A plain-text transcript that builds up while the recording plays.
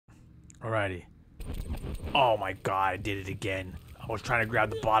Alrighty. Oh my god, I did it again. I was trying to grab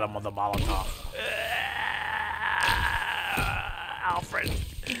the bottom of the Molotov. Alfred,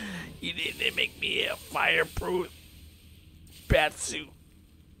 you didn't make me a fireproof bat suit.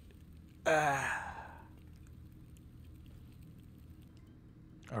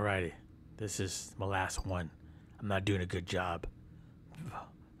 Alrighty, this is my last one. I'm not doing a good job.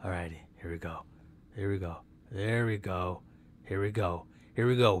 Alrighty, here we go. Here we go. There we go. Here we go. Here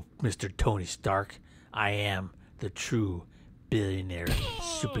we go, Mr. Tony Stark. I am the true billionaire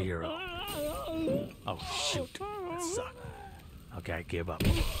superhero. Oh, shoot. That sucked. Okay, I give up.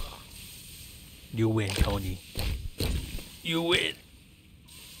 You win, Tony. You win.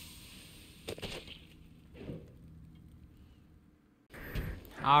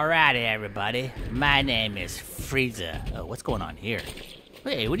 Alrighty, everybody. My name is Frieza. Oh, what's going on here?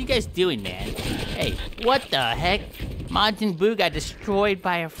 Hey, what are you guys doing, man? Hey, what the heck? Majin Buu got destroyed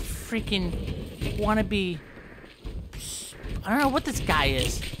by a freaking wannabe... I don't know what this guy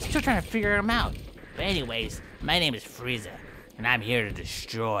is. Still trying to figure him out. But anyways, my name is Frieza, and I'm here to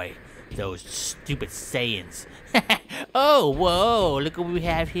destroy those stupid Saiyans. Oh, whoa, look what we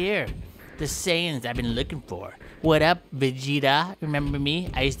have here. The Saiyans I've been looking for. What up, Vegeta? Remember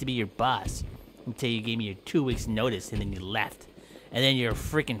me? I used to be your boss. Until you gave me your 2 weeks notice and then you left. And then your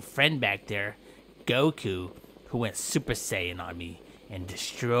freaking friend back there, Goku, who went Super Saiyan on me and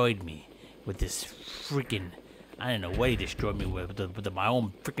destroyed me with this freaking, I don't know what he destroyed me with my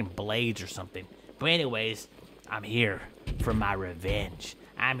own freaking blades or something. But anyways, I'm here for my revenge.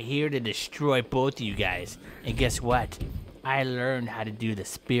 I'm here to destroy both of you guys. And guess what? I learned how to do the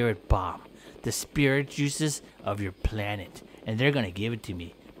spirit bomb. The spirit juices of your planet. And they're gonna give it to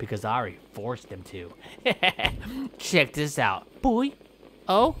me because I already forced them to. Check this out. Boy.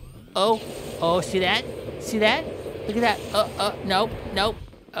 Oh, see that? See that? Look at that. Nope.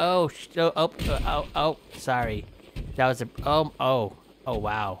 Oh, sorry. That was a, oh,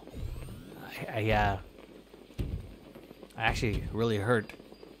 wow. I actually really hurt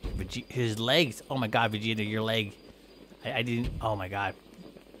his legs. Oh my god, Vegeta, your leg. I didn't, oh my god.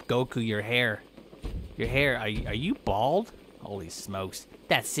 Goku, your hair. Are you bald? Holy smokes.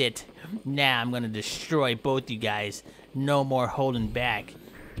 That's it. Now I'm gonna destroy both you guys. No more holding back.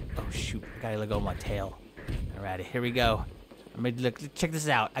 Oh shoot, I gotta let go of my tail. Alright, here we go. I'm gonna look, check this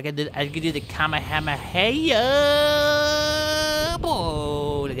out. I can do the Kamehameha.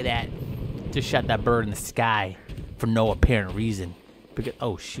 Oh, look at that. Just shot that bird in the sky for no apparent reason. Because,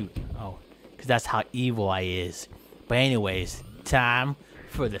 oh shoot. Oh, because that's how evil I is. But anyways, time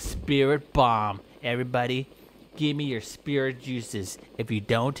for the spirit bomb. Everybody, give me your spirit juices. If you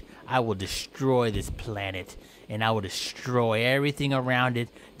don't, I will destroy this planet. And I will destroy everything around it.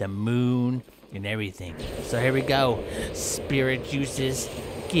 The moon and everything. So here we go. Spirit juices.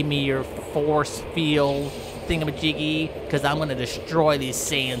 Give me your force field thingamajiggy. Because I'm going to destroy these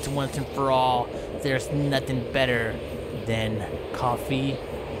Saiyans once and for all. There's nothing better than coffee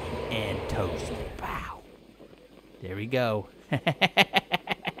and toast. Wow. There we go.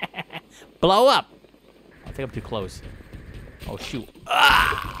 Blow up! I think I'm too close. Oh, shoot.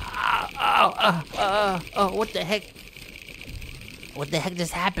 Oh, what the heck? What the heck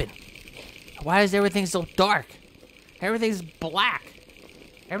just happened? Why is everything so dark? Everything's black.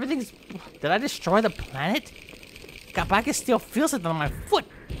 Everything's... Did I destroy the planet? God, but I can still feel something on my foot.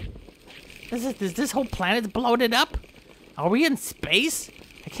 Is this whole planet bloated up? Are we in space?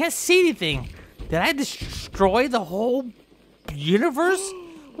 I can't see anything. Did I destroy the whole universe?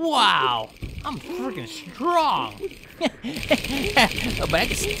 Wow, I'm freaking strong. But I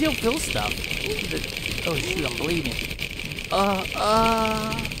can still feel stuff. Oh shoot, I'm bleeding.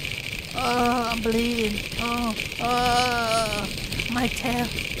 I'm bleeding. My tail,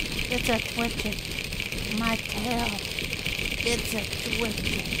 it's a twitching. My tail, it's a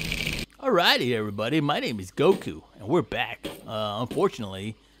twitching. Alrighty, everybody, my name is Goku, and we're back.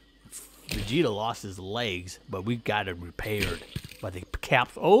 Unfortunately, Vegeta lost his legs, but we got him repaired by the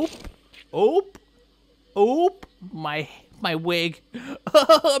caps. My wig.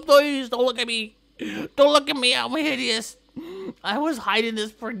 Please don't look at me. Don't look at me. I'm hideous. I was hiding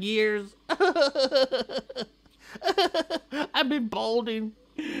this for years. I've been balding,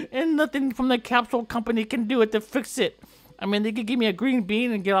 and nothing from the capsule company can do it to fix it. I mean, they could give me a green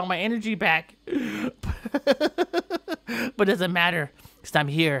bean and get all my energy back. But it doesn't matter, because I'm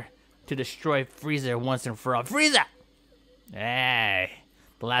here to destroy Frieza once and for all. Frieza! Hey,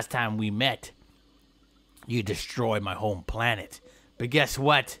 the last time we met, you destroyed my home planet. But guess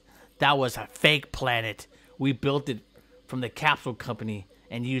what? That was a fake planet. We built it from the capsule company,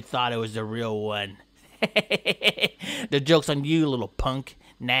 and you thought it was the real one. The joke's on you, little punk.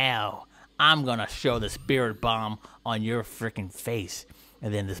 Now, I'm gonna show the spirit bomb on your freaking face.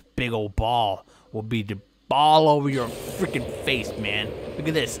 And then this big old ball will be all over your freaking face, man. Look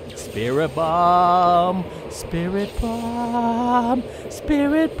at this. Spirit bomb, spirit bomb,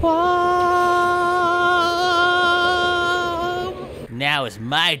 spirit bomb. Now it's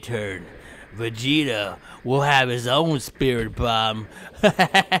my turn. Vegeta will have his own spirit bomb.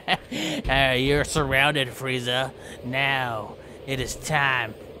 You're surrounded, Frieza. Now it is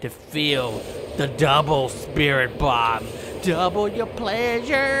time to feel the double spirit bomb. Double your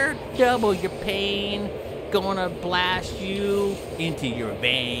pleasure, double your pain. Gonna blast you into your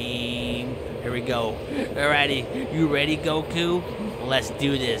vein. Here we go. Alrighty, you ready, Goku? Let's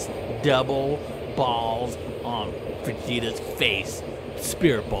do this. Double balls on Vegeta's face.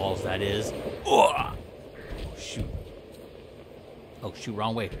 Spirit balls, that is. Oh, shoot. Oh, shoot,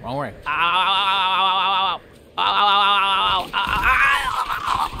 wrong way, wrong way. Ow, ow, ow, ow, ow, ow, ow, ow,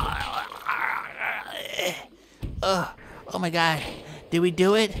 ow. Oh my God, did we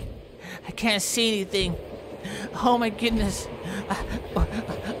do it? I can't see anything. Oh my goodness.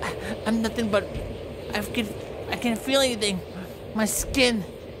 I'm nothing but, I can't feel anything. My skin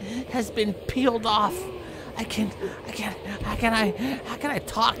has been peeled off. How can I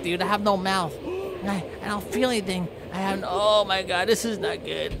talk, dude? I have no mouth. I don't feel anything. Oh my God, this is not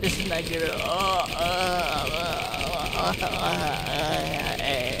good. This is not good.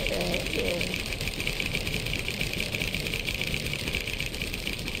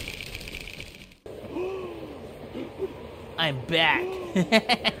 I'm back.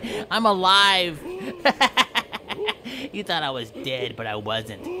 I'm alive. You thought I was dead, but I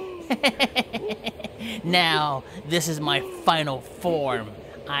wasn't. Now, this is my final form.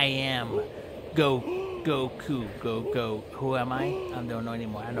 I am Goku. Who am I? I don't know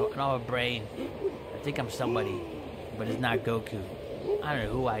anymore. I don't have a brain. I think I'm somebody, but it's not Goku. I don't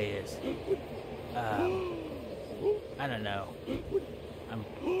know who I is. I don't know.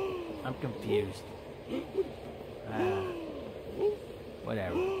 I'm confused.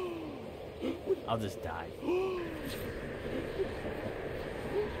 Whatever. I'll just die.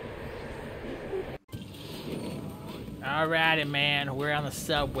 Alrighty, man. We're on the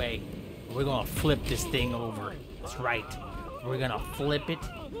subway. We're gonna flip this thing over. That's right. We're gonna flip it,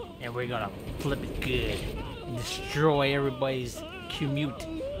 and we're gonna flip it good. And destroy everybody's commute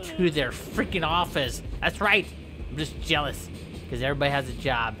to their freaking office. That's right. I'm just jealous, because everybody has a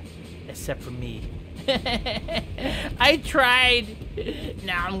job, except for me. I tried.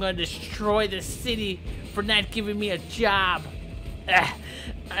 Now I'm gonna destroy the city for not giving me a job.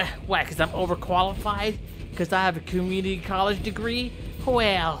 Why? Because I'm overqualified? Because I have a community college degree?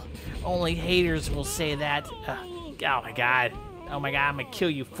 Well, only haters will say that. Oh my God. Oh my God, I'm gonna kill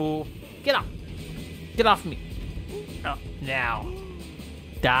you, fool. Get off. Get off me. Oh, now.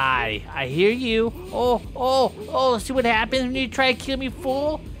 Die. I hear you. Oh, see what happens when you try to kill me,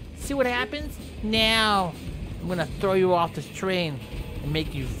 fool? See what happens? Now, I'm gonna throw you off this train and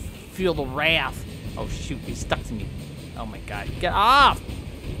make you feel the wrath. Oh shoot, he's stuck to me. Oh my God, get off!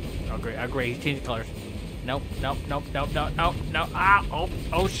 Oh great, he's changed colors. Nope. Ah,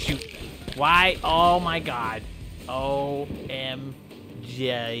 oh shoot. Why? Oh my God. OMG.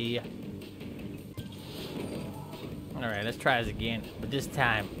 All right, let's try this again, but this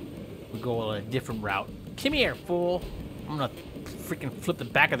time we go a different route. Come here, fool. I'm gonna freaking flip the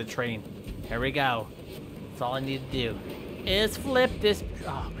back of the train. Here we go. That's all I need to do is flip this.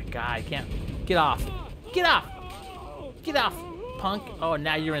 Oh my God, I can't. Get off. Get off. Get off, punk. Oh,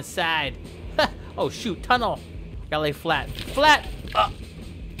 now you're inside. Oh shoot, tunnel. Gotta lay flat. Flat.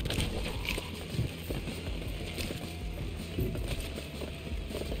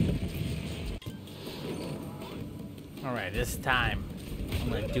 All right, this time I'm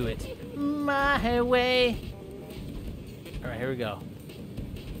gonna do it my way. All right, here we go.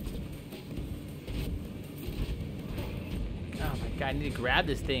 Oh my God, I need to grab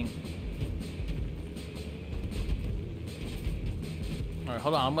this thing. All right,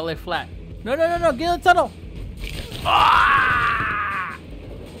 hold on, I'm gonna lay flat. No, get in the tunnel. Ah!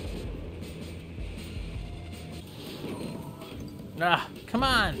 Come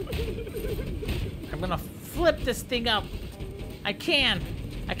on. I'm gonna flip this thing up. I can't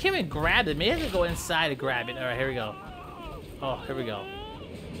even grab it. Maybe I have to go inside to grab it. All right, here we go. Oh, here we go.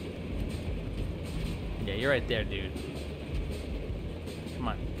 Yeah, you're right there, dude. Come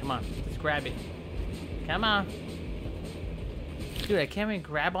on, let's grab it. Come on. Dude, I can't even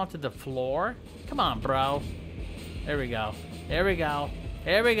grab onto the floor. Come on, bro. There we go. There we go.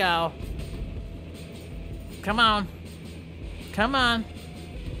 There we go. Come on. Come on.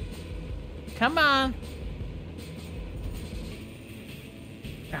 Come on.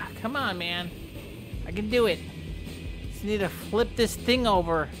 Ah, come on, man. I can do it. Just need to flip this thing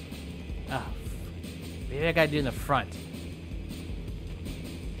over. Oh, maybe I gotta do it in the front.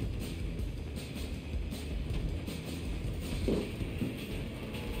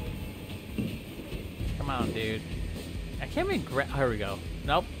 Come on, dude. I can't even grab. Here we go.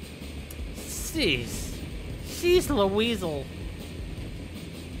 Nope. Jeez. Jeez Louiseal.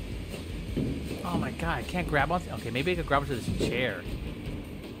 Oh my god, I can't grab on. Okay, maybe I could grab onto this chair.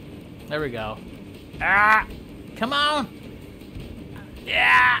 There we go. Ah! Come on!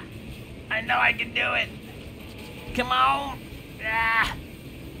 Yeah! I know I can do it! Come on! Ah!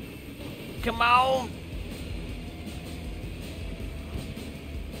 Come on!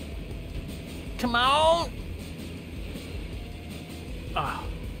 Come on! Oh.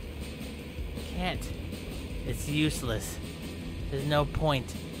 Can't. It's useless. There's no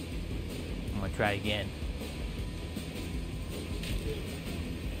point. I'm gonna try again.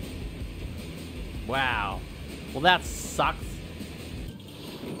 Wow. Well, that sucks.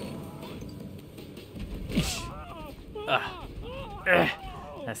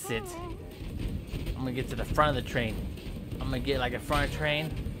 That's it. I'm gonna get to the front of the train. I'm gonna get like a front of the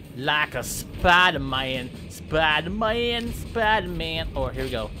train. Like a Spider-Man. Spider-Man. Spider-Man. Oh, here we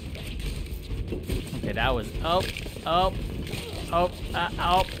go. Okay, that was... Oh.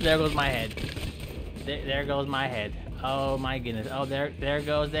 There goes my head. There goes my head. Oh, my goodness. Oh, there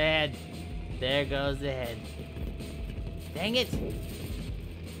goes the head. There goes the head. Dang it.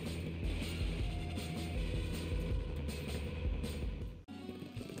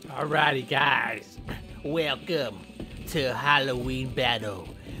 Alrighty, guys. Welcome to Halloween Battle.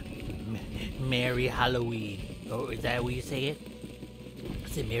 Merry Halloween. Oh, is that what you say it?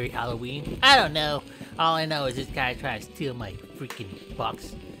 Is it Merry Halloween? I don't know. All I know is this guy tried to steal my freaking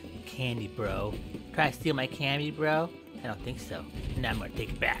box candy, bro. Try to steal my candy, bro? I don't think so. Now I'm gonna take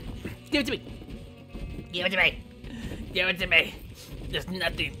it back. Give it to me. Give it to me. Give it to me. There's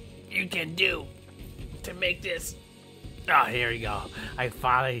nothing you can do to make this. Oh, here we go. I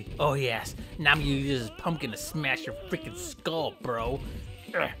finally. Oh, yes. Now I'm gonna use this pumpkin to smash your freaking skull, bro.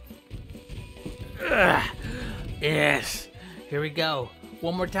 Yes. Here we go.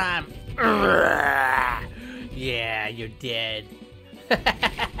 One more time. Yeah, you're dead.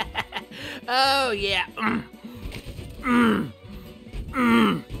 Oh, yeah.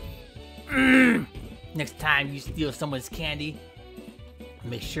 Next time you steal someone's candy,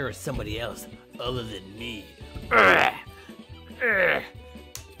 make sure it's somebody else other than me.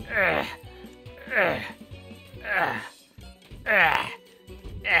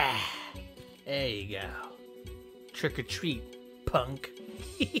 There you go. Trick or treat, punk.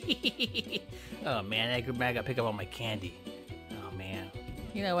 Oh man, I gotta pick up all my candy. Oh man.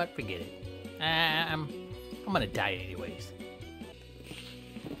 You know what? Forget it. I'm gonna die anyways.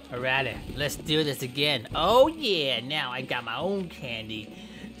 Alrighty, let's do this again. Oh yeah, now I got my own candy.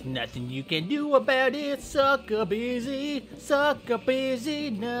 Nothing you can do about it, sucker busy. Sucker busy,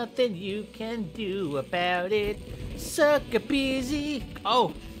 nothing you can do about it. Sucker busy.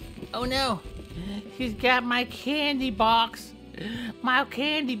 Oh no. He's got my candy box. My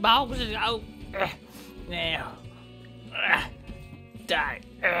candy box is out. Now. Die.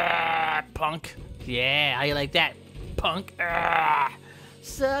 Punk. Yeah, how you like that? Punk.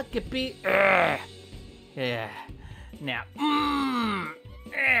 Sucker be. Yeah. Now.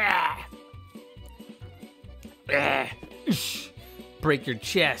 Break your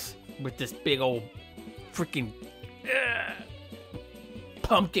chest with this big old freaking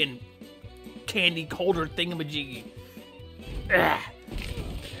pumpkin candy holder thingamajiggy.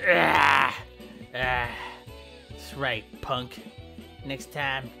 That's right, punk. Next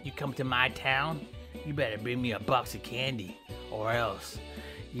time you come to my town, you better bring me a box of candy, or else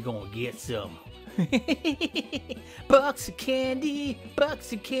you're gonna get some. Box of candy,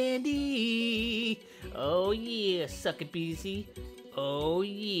 box of candy. Oh yeah, suck it, BC. Oh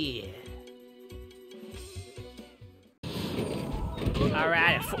yeah.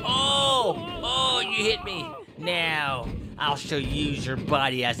 Alright. Oh, you hit me. Now, I'll show you your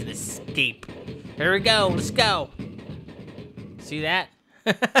body as an escape. Here we go, let's go. See that?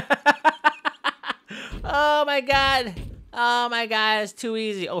 Oh my god. Oh my god, it's too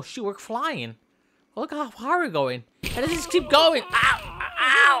easy. Oh shoot, we're flying. Look how far we're going. And let's just keep going. Ow!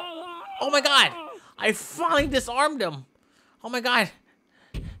 Ow! Oh my god! I finally disarmed him. Oh my god.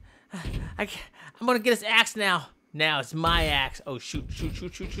 I'm gonna get his axe now. Now it's my axe. Oh shoot.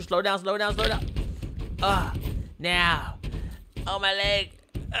 Slow down. Now. Oh my leg.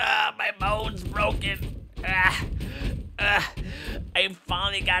 My bone's broken. I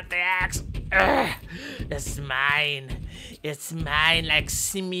finally got the axe. It's mine. It's mine like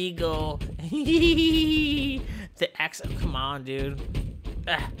Smeagol. The axe. Oh, come on, dude.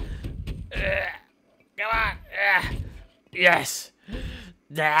 Come on. Yes.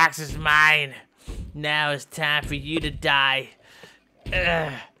 The axe is mine. Now it's time for you to die.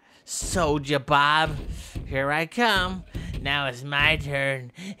 Soldier Bob, here I come. Now it's my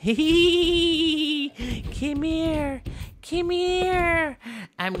turn. Come here. Come here.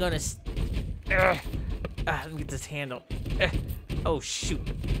 I'm gonna... let me get this handle. Oh, shoot.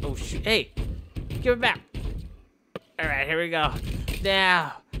 Oh, shoot. Hey, give it back. All right, here we go.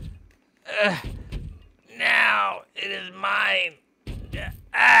 Now. Now it is mine.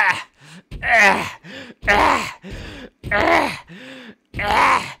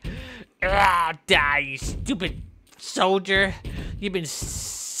 Die, you stupid soldier. You've been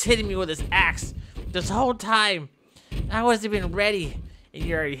hitting me with this axe this whole time. I wasn't even ready, and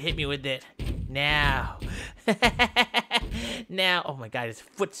you already hit me with it. Now. Now. Oh my god, his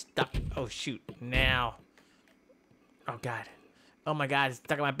foot's stuck. Oh shoot. Now. Oh god. Oh my god, it's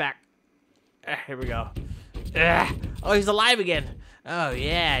stuck on my back. Here we go. Oh, he's alive again. Oh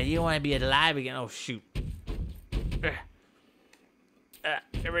yeah, you want to be alive again. Oh shoot.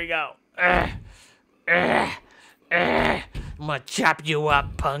 Here we go. I'm gonna chop you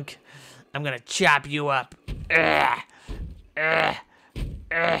up, punk. I'm gonna chop you up.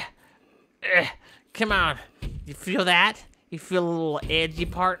 Come on. You feel that? You feel a little edgy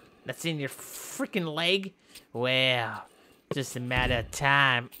part that's in your freaking leg? Well, just a matter of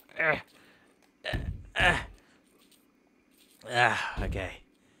time. Okay.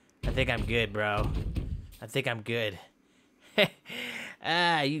 I think I'm good, bro. I think I'm good.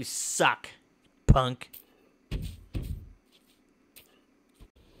 You suck, punk.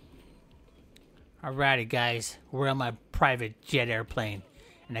 Alrighty, guys. We're on my private jet airplane,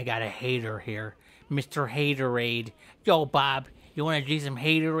 and I got a hater here. Mr. Haterade. Yo, Bob, you want to drink some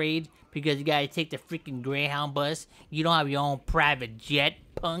Haterade? Because you gotta take the freaking Greyhound bus? You don't have your own private jet,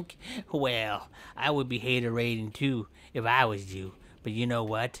 punk? Well, I would be Haterading too if I was you. But you know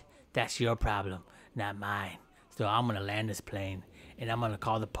what? That's your problem, not mine. So I'm gonna land this plane, and I'm gonna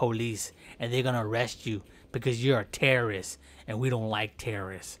call the police, and they're gonna arrest you because you're a terrorist, and we don't like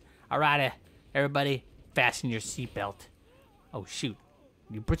terrorists. Alright, everybody, fasten your seatbelt. Oh shoot,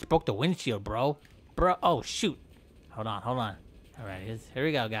 you broke the windshield, bro. Oh shoot. Hold on. Alright, here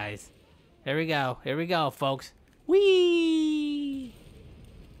we go, guys. Here we go, folks. Whee!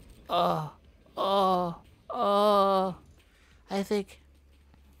 Oh. I think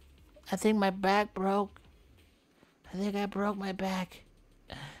my back broke. I think I broke my back.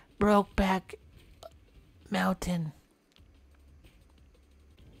 Broke back mountain.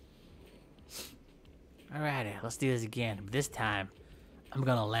 Alrighty, let's do this again. This time, I'm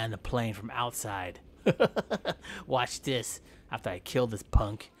gonna land the plane from outside. Watch this. After I kill this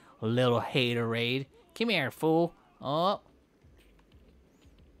punk, a little haterade. Come here, fool. Oh.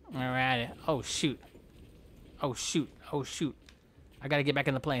 Alrighty. Oh shoot. I gotta get back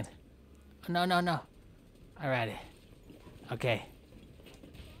in the plane. No. Alrighty. Okay.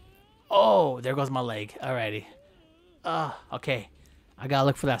 Oh, there goes my leg. Alrighty. Okay. I gotta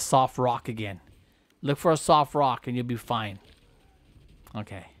look for that soft rock again. Look for a soft rock and you'll be fine.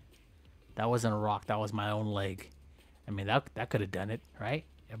 Okay. That wasn't a rock. That was my own leg. I mean, that could have done it, right?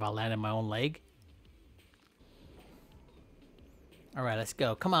 If I landed my own leg. Alright, let's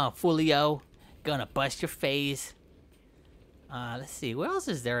go. Come on, Foolio. Gonna bust your face. Let's see. What else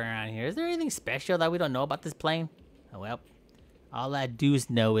is there around here? Is there anything special that we don't know about this plane? Oh, well. All I do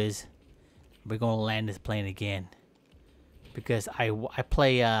know is we're gonna land this plane again. Because I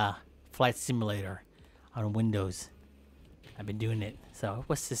play Flight Simulator on Windows. I've been doing it. So,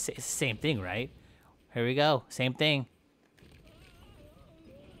 what's this? It's the same thing, right? Here we go. Same thing.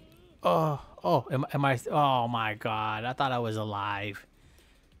 Oh, am I? Oh my god. I thought I was alive.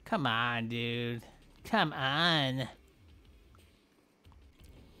 Come on, dude. Come on.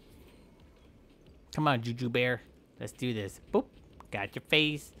 Come on, Juju Bear. Let's do this. Boop. Got your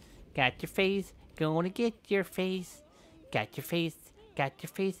face. Got your face. Gonna get your face. Got your face. Got your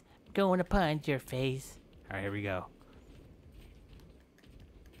face. Gonna punch your face. Alright, here we go.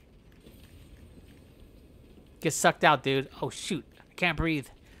 Get sucked out, dude. Oh, shoot. I can't breathe.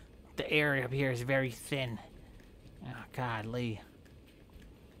 The air up here is very thin. Oh, godly.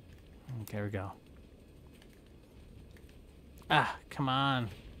 Okay, here we go. Ah, come on.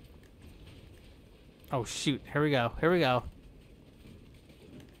 Oh, shoot. Here we go.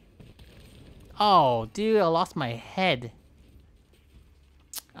 Oh, dude, I lost my head.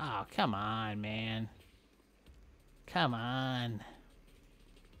 Oh, come on, man. Come on.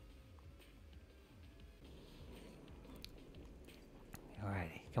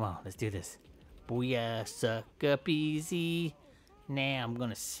 Alrighty, come on, let's do this. Booyah, suck up easy. Now I'm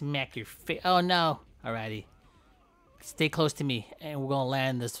gonna smack your face. Oh no! Alrighty. Stay close to me, and we're gonna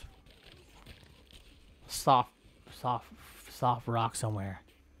land this soft rock somewhere.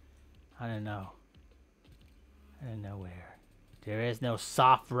 I don't know. I don't know where. There is no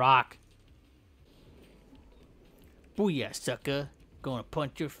soft rock. Booyah, sucker. Gonna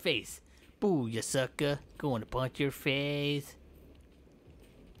punch your face. Booyah, sucker. Gonna punch your face.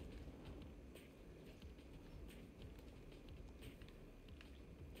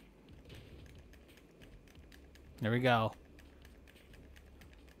 There we go.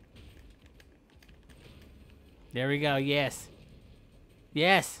 There we go, yes.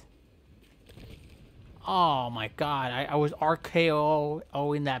 Yes! Oh my god, I was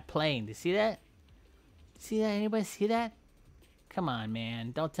RKOing that plane. Did you see that? See that? Anybody see that? Come on,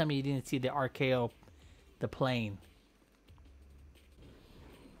 man. Don't tell me you didn't see the RKO the plane.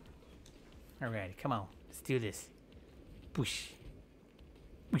 Alrighty, come on. Let's do this. Boosh.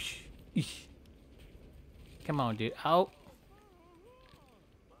 Boosh. Eesh. Come on, dude. Oh.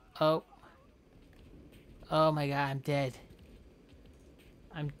 Oh. Oh my god, I'm dead.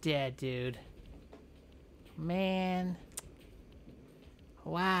 I'm dead, dude. Man.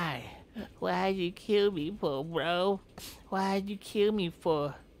 Why? Why'd you kill me for, bro? Why'd you kill me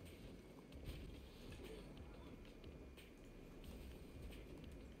for?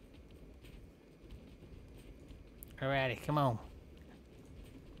 Alrighty, come on.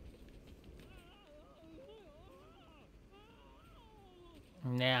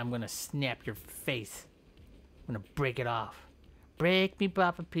 Now I'm gonna snap your face. I'm gonna break it off. Break me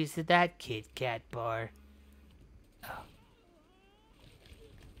off a piece of that Kit Kat bar. Oh.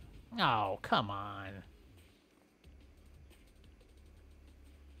 Oh, come on.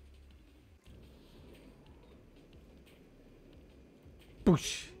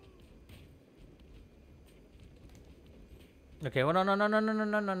 Boosh. Okay, well, no.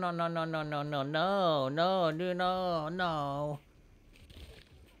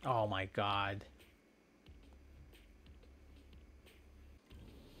 Oh my god.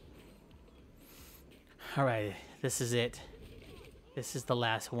 Alright, this is it. This is the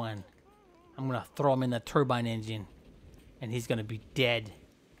last one. I'm gonna throw him in the turbine engine. And he's gonna be dead.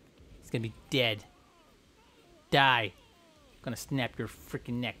 He's gonna be dead. Die. I'm gonna snap your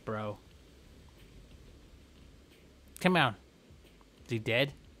freaking neck, bro. Come on. Is he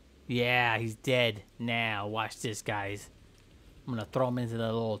dead? Yeah, he's dead. Now, watch this, guys. I'm gonna throw him into the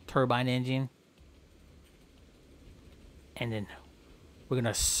little turbine engine. And then we're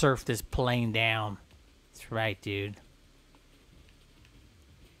gonna surf this plane down. That's right, dude.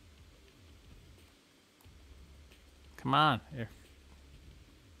 Come on. Here.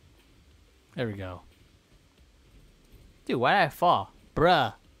 There we go. Dude, why did I fall?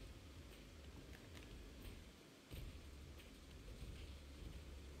 Bruh.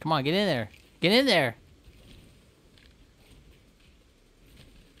 Come on, get in there. Get in there.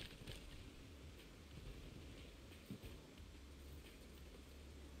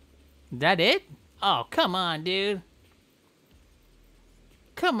 Is that it? Oh, come on, dude.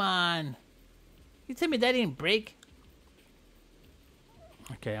 Come on. You tell me that didn't break?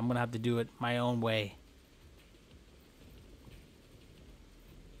 Okay, I'm gonna have to do it my own way.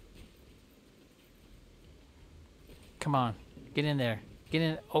 Come on. Get in there. Get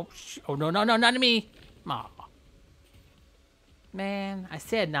in. Oh, oh no, not me. Aw. Man, I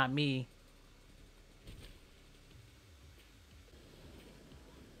said not me.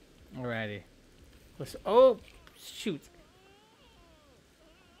 Alrighty. Let's. Oh, shoot.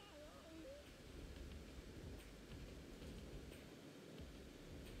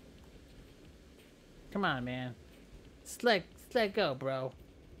 Come on, man. Just let go, bro.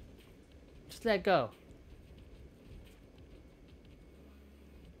 Just let go.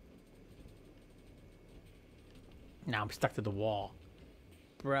 Now I'm stuck to the wall.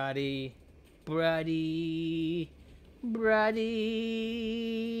 Bruddy.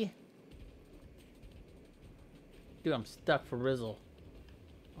 Dude, I'm stuck for Rizzle.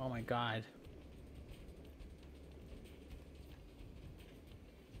 Oh my god.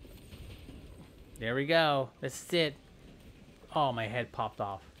 There we go. This is it. Oh, my head popped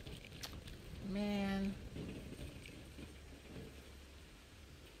off. Man.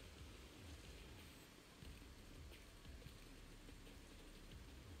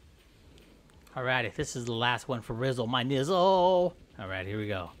 Alrighty, this is the last one for Rizzle, my nizzle. Alright, here we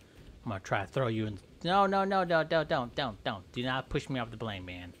go. I'm gonna try to throw you in. No, don't. Do not push me off the plane,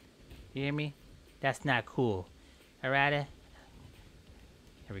 man. You hear me? That's not cool. Alrighty?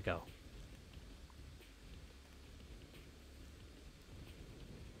 Here we go.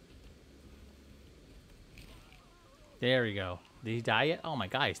 There we go. Did he die yet? Oh my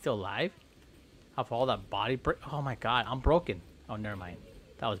god, he's still alive? After all that body break. Oh my god, I'm broken. Oh, never mind.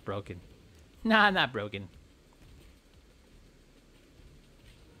 That was broken. Nah, I'm not broken.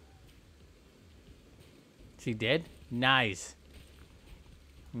 Is he dead? Nice.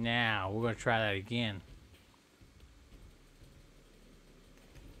 Now, we're gonna try that again.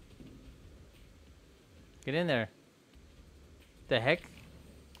 Get in there. The heck?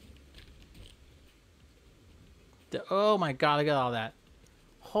 Oh my god, look at all that.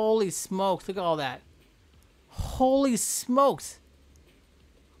 Holy smokes, look at all that. Holy smokes.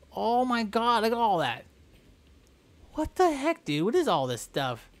 Oh my god, look at all that. What the heck, dude? What is all this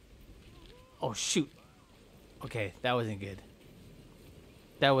stuff? Oh, shoot. Okay, that wasn't good.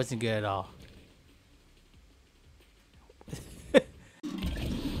 That wasn't good at all.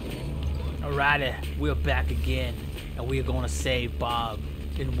 Alrighty, we're back again. And we're gonna save Bob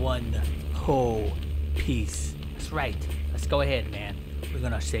in one whole piece. That's right. Let's go ahead, man. We're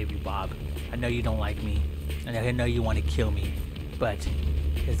gonna save you, Bob. I know you don't like me. And I know you want to kill me. But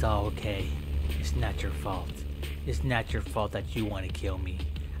it's all okay. It's not your fault. It's not your fault that you want to kill me.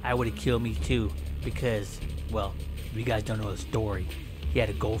 I would have killed me too. Because, well, if you guys don't know the story, he had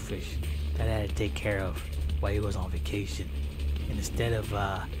a goldfish that I had to take care of while he was on vacation. And instead of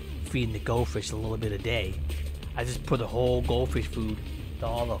feeding the goldfish a little bit a day, I just put the whole goldfish food,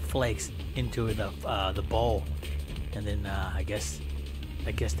 all the flakes, into the bowl. And then I guess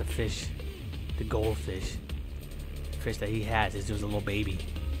the fish, the goldfish, the fish that he has, it was a little baby,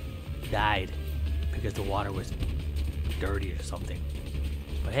 died because the water was dirty or something.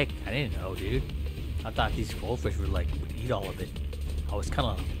 But heck, I didn't know, dude. I thought these goldfish would eat all of it. I was kind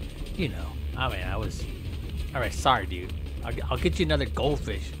of, you know, I mean, I was. All right, sorry, dude. I'll get you another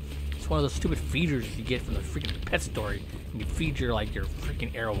goldfish. It's one of those stupid feeders you get from the freaking pet store. And you feed your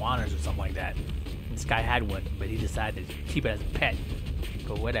freaking arowanas or something like that. And this guy had one, but he decided to keep it as a pet.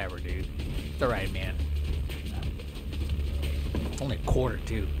 But whatever, dude. It's alright, man. It's only a quarter,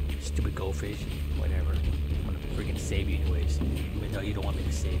 too. Stupid goldfish. Whatever. I'm gonna freaking save you anyways. Even though you don't want me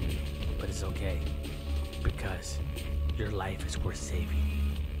to save you. But it's okay. Because your life is worth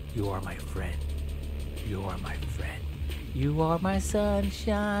saving. You are my friend. You are my friend. You are my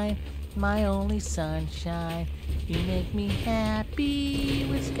sunshine. My only sunshine. You make me happy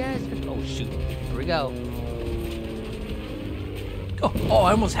with skies. Oh, shoot. Here we go. Oh,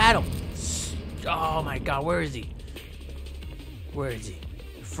 I almost had him. Oh, my God. Where is he? Where is he?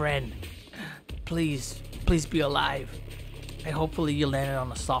 Friend, please be alive. And hopefully you landed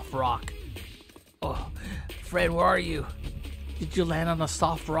on a soft rock. Oh, friend, where are you? Did you land on a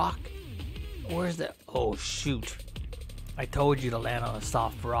soft rock? Where's that? Oh, shoot. I told you to land on a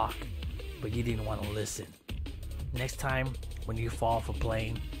soft rock, but you didn't want to listen. Next time, when you fall off a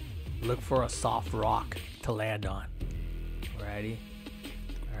plane, look for a soft rock to land on. Alrighty?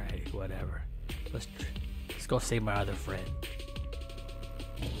 Alrighty, whatever. Let's go save my other friend.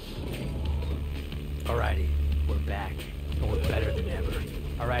 Alrighty, we're back, and we're better than ever.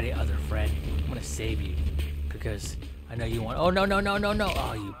 Alrighty, other friend, I'm gonna save you, because I know you want. Oh, no.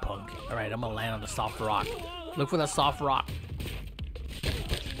 Oh, you punk. Alright, I'm gonna land on the soft rock. Look for that soft rock.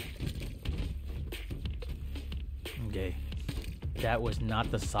 Okay. That was not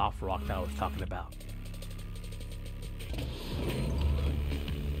the soft rock that I was talking about.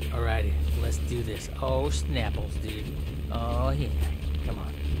 Alrighty, let's do this. Oh, snapples, dude. Oh, yeah. Come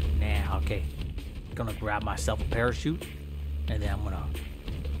on. Now, okay. Gonna grab myself a parachute, and then I'm gonna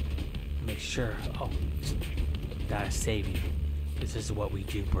make sure. Oh, gotta save you. This is what we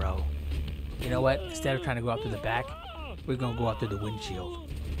do, bro. You know what? Instead of trying to go out through the back, we're gonna go out through the windshield.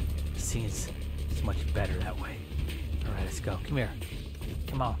 It seems it's much better that way. Alright, let's go. Come here.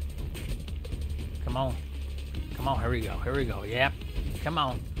 Come on. Come on. Come on, here we go. Here we go. Yep. Come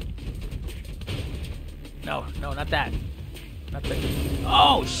on. No, not that. Not that.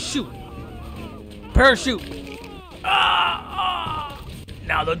 Oh, shoot. Parachute.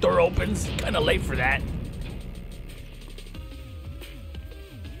 Now the door opens. Kinda late for that.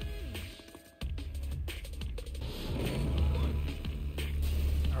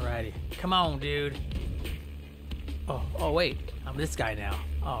 Alrighty. Come on, dude. Oh, wait. I'm this guy now.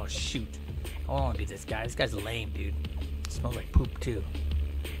 Oh, shoot. I don't want to be this guy. This guy's lame, dude. Smells like poop, too.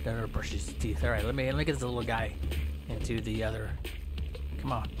 Never brushes his teeth. Alright, let me get this little guy into the other.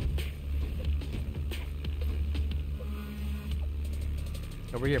 Come on.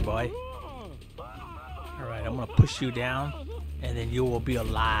 Over here, boy. Alright, I'm gonna push you down, and then you will be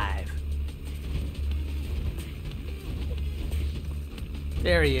alive.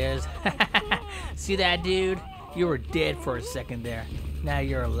 There he is. See that, dude? You were dead for a second there. Now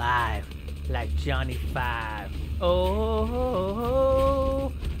you're alive. Like Johnny 5.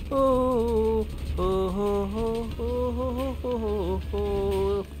 Oh, oh, oh, oh,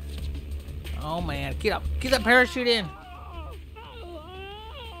 oh, oh, man, get up. Get that parachute in.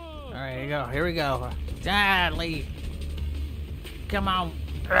 All right, here we go. Here we go. Dadly. Come on.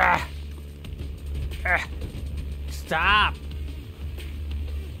 Stop.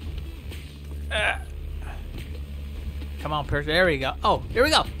 Come on, parachute. There we go. Oh, here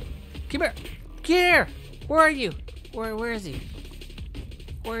we go. Come here. Get here. Where are you? Where is he?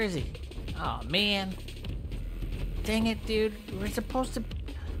 Where is he? Oh man. Dang it, dude. We're supposed to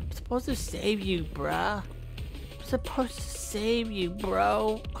save you, bruh. I'm supposed to save you,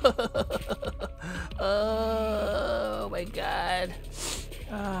 bro. Oh my god.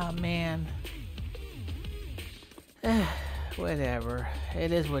 Oh man. Whatever.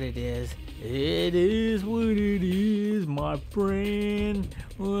 It is what it is. It is what it is, my friend.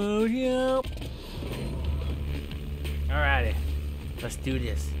 Oh, yep. Alrighty. Let's do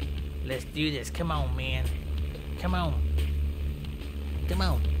this. Let's do this. Come on, man. Come on. Come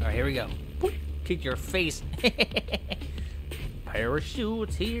on. Alright, here we go. Boop. Kick your face.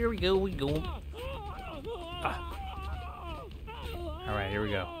 Parachutes. Here we go. Alright, here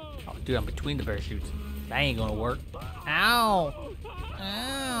we go. Oh, dude, I'm between the parachutes. That ain't gonna work. Ow!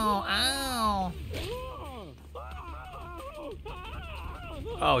 Ow! Ow!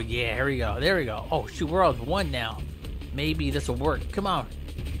 Oh yeah, here we go. There we go. Oh shoot, we're on one now. Maybe this will work. Come on.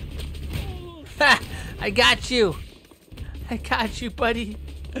 Ha! I got you. I got you, buddy.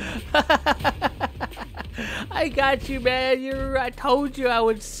 I got you, man. I told you I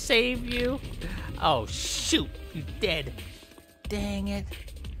would save you. Oh shoot, you dead. Dang it,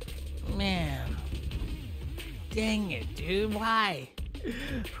 man. Dang it, dude. Why?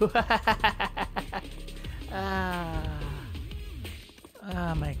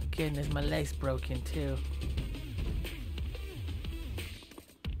 Oh my goodness, my leg's broken too.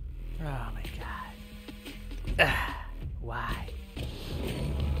 Oh my god. Why?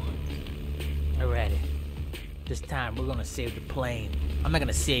 Alrighty. This time we're gonna save the plane. I'm not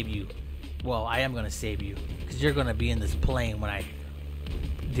gonna save you. Well, I am gonna save you. Because you're gonna be in this plane when I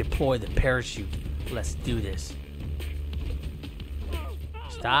deploy the parachute. Let's do this.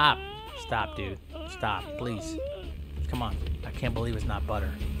 Stop. Stop, dude. Stop, please. Come on. I can't believe it's not butter.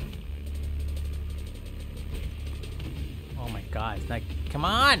 Oh my god. It's not... Come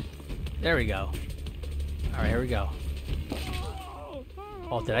on! There we go. Alright, here we go.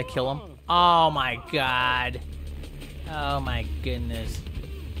 Oh, did I kill him? Oh my god. Oh my goodness.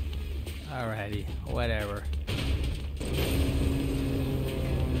 Alrighty. Whatever.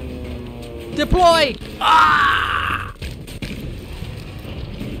 Deploy! Ah!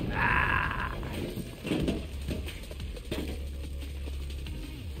 Ah!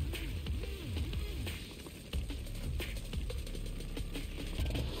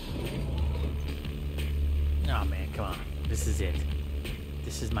 Oh man, come on. This is it.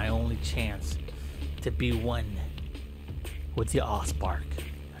 This is my only chance to be one with the Allspark.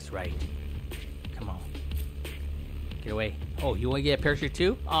 That's right. Come on. Get away. Oh, you want to get a parachute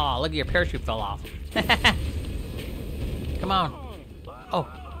too? Oh, look at your parachute fell off. Come on. Oh,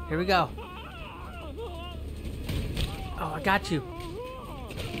 here we go. Oh, I got you.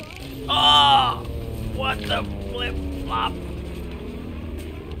 Oh, what the flip flop.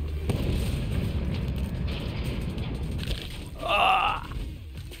 Oh.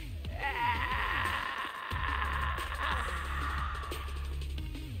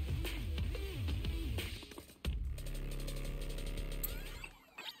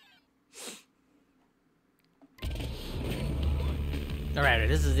 Alright,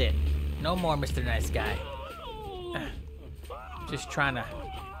 this is it. No more Mr. Nice Guy. Just trying to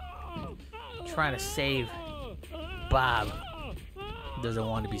save Bob. Doesn't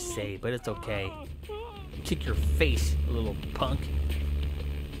want to be saved, but it's okay. Kick your face, little punk.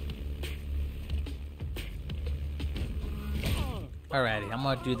 Alrighty, I'm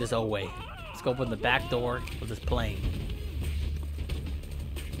gonna do this old way. Let's go open the back door of this plane.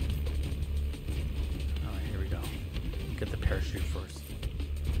 Alright, here we go. Get the parachute first.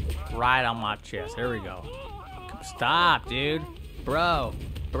 Right on my chest. There we go. Stop, dude. Bro.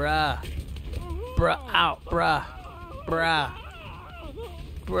 Bruh. Bruh. Out. Bruh. Bruh.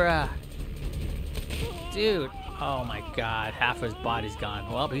 Bruh. Dude. Oh my god. Half of his body's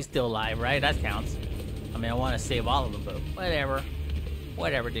gone. Well, he's still alive, right? That counts. I mean, I want to save all of them, but whatever.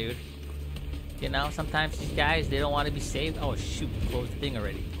 Whatever, dude. You know, sometimes these guys, they don't want to be saved. Oh, shoot. Closed the thing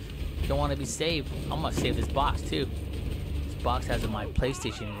already. Don't want to be saved. I'm going to save this box, too. This box has my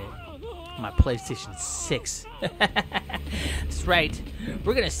PlayStation in it. My PlayStation 6. That's right.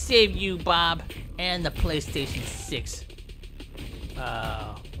 We're gonna save you, Bob, and the PlayStation 6.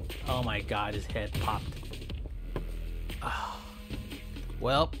 Oh my God, his head popped. Oh.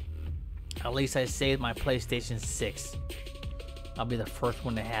 Well, at least I saved my PlayStation 6. I'll be the first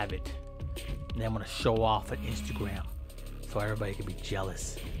one to have it. And then I'm gonna show off on Instagram so everybody can be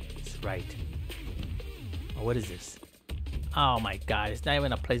jealous. That's right. Oh, what is this? Oh my God, it's not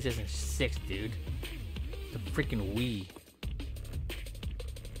even a PlayStation 6, dude. It's a freaking Wii.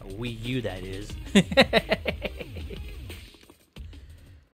 A Wii U, that is.